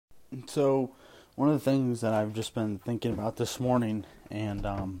So, one of the things that I've just been thinking about this morning, and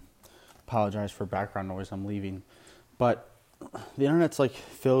apologize for background noise, I'm leaving, but the internet's like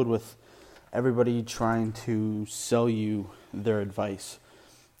filled with everybody trying to sell you their advice.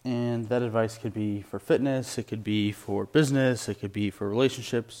 And that advice could be for fitness, it could be for business, it could be for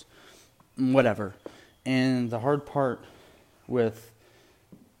relationships, whatever. And the hard part with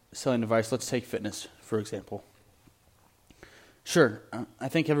selling advice, let's take fitness, for example. Sure, I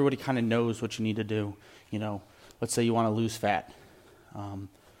think everybody kind of knows what you need to do. Let's say you want to lose fat. Um,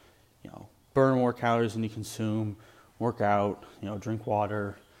 Burn more calories than you consume, work out, drink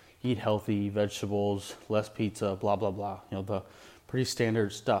water, eat healthy, vegetables, less pizza, blah, blah, blah. The pretty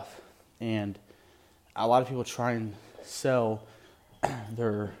standard stuff. And a lot of people try and sell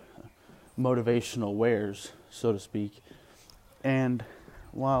their motivational wares, so to speak. And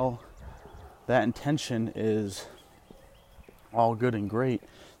while that intention is all good and great,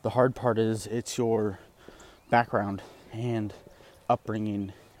 the hard part is it's your background and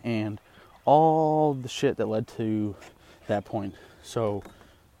upbringing and all the shit that led to that point. So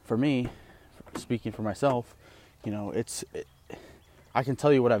for me, speaking for myself, I can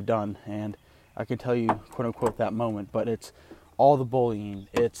tell you what I've done and I can tell you quote unquote that moment, but it's all the bullying,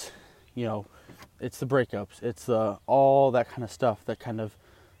 it's it's the breakups, it's all that kind of stuff that kind of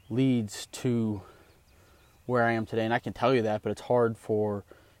leads to where I am today. And I can tell you that, but it's hard for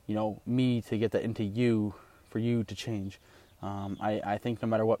me to get that into you, for you to change. I think no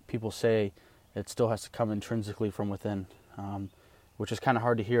matter what people say, it still has to come intrinsically from within, which is kind of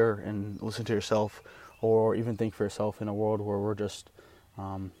hard to hear and listen to yourself or even think for yourself in a world where we're just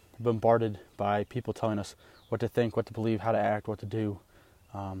bombarded by people telling us what to think, what to believe, how to act, what to do.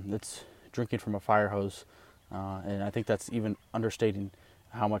 It's drinking from a fire hose, and I think that's even understating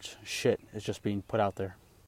how much shit is just being put out there.